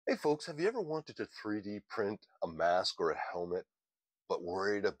Hey folks, have you ever wanted to 3D print a mask or a helmet, but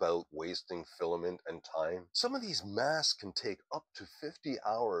worried about wasting filament and time? Some of these masks can take up to 50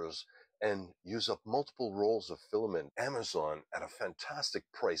 hours and use up multiple rolls of filament. Amazon at a fantastic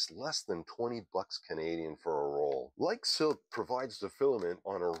price, less than 20 bucks Canadian for a roll. LikeSilk provides the filament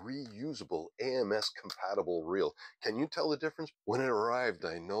on a reusable AMS compatible reel. Can you tell the difference? When it arrived,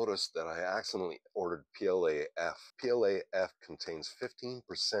 I noticed that I accidentally ordered PLAF. PLAF contains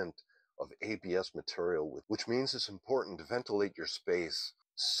 15% of ABS material, which means it's important to ventilate your space.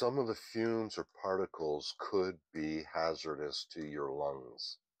 Some of the fumes or particles could be hazardous to your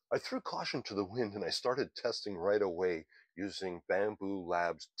lungs. I threw caution to the wind and I started testing right away using Bambu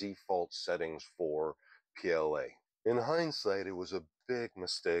Labs default settings for PLA. In hindsight, it was a big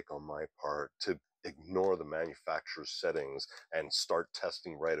mistake on my part to ignore the manufacturer's settings and start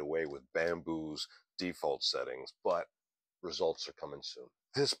testing right away with Bambu's default settings, but results are coming soon.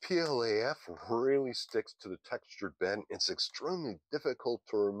 This PLAF really sticks to the textured bed. It's extremely difficult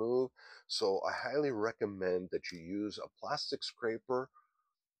to remove, so I highly recommend that you use a plastic scraper.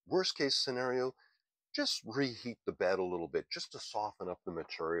 Worst case scenario, just reheat the bed a little bit just to soften up the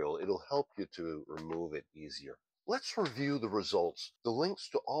material. It'll help you to remove it easier. Let's review the results. The links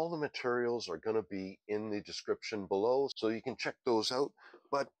to all the materials are going to be in the description below, so you can check those out.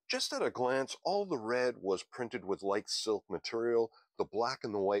 But just at a glance, all the red was printed with LikeSilk material. The black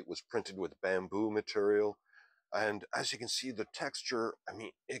and the white was printed with Bambu material. And as you can see, the texture,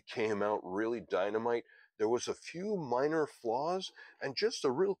 it came out really dynamite. There was a few minor flaws, and just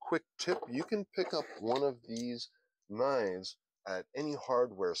a real quick tip, you can pick up one of these knives at any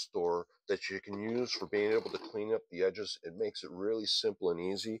hardware store that you can use for being able to clean up the edges. It makes it really simple and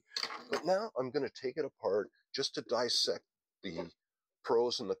easy. But now I'm going to take it apart just to dissect the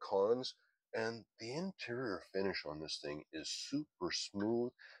pros and the cons. And the interior finish on this thing is super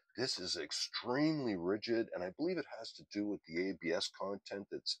smooth. This is extremely rigid, and I believe it has to do with the ABS content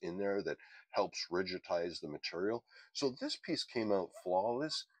that's in there that helps rigidize the material. So this piece came out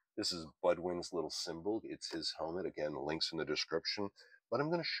flawless. This is Budwin's little symbol. It's his helmet. Again, links in the description. But I'm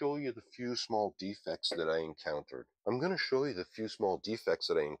going to show you the few small defects that I encountered.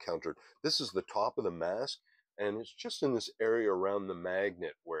 This is the top of the mask, and it's just in this area around the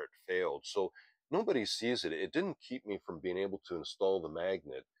magnet where it failed. So nobody sees it. It didn't keep me from being able to install the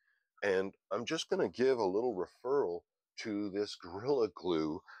magnet. And I'm just going to give a little referral to this Gorilla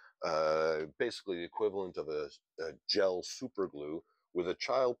Glue, basically the equivalent of a gel super glue with a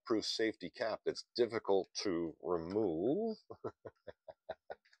child-proof safety cap that's difficult to remove.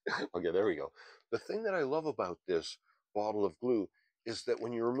 Okay, there we go. The thing that I love about this bottle of glue is that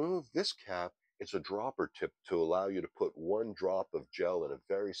when you remove this cap, it's a dropper tip to allow you to put one drop of gel in a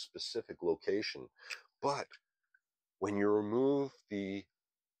very specific location. But when you remove the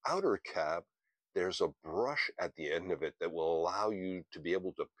outer cap, there's a brush at the end of it that will allow you to be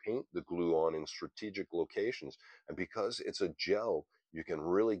able to paint the glue on in strategic locations. And because it's a gel, you can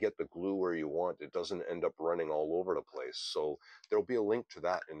really get the glue where you want. It doesn't end up running all over the place. So there'll be a link to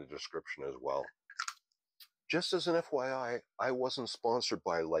that in the description as well. Just as an FYI, I wasn't sponsored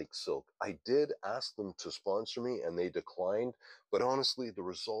by LikeSilk. I did ask them to sponsor me and they declined, but honestly, the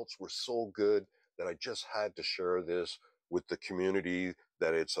results were so good that I just had to share this with the community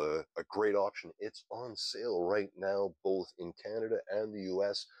that it's a great option. It's on sale right now, both in Canada and the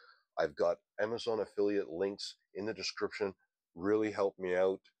US. I've got Amazon affiliate links in the description. Really help me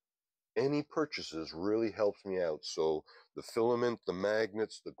out. Any purchases really helps me out. So the filament, the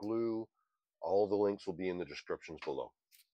magnets, the glue, all the links will be in the descriptions below.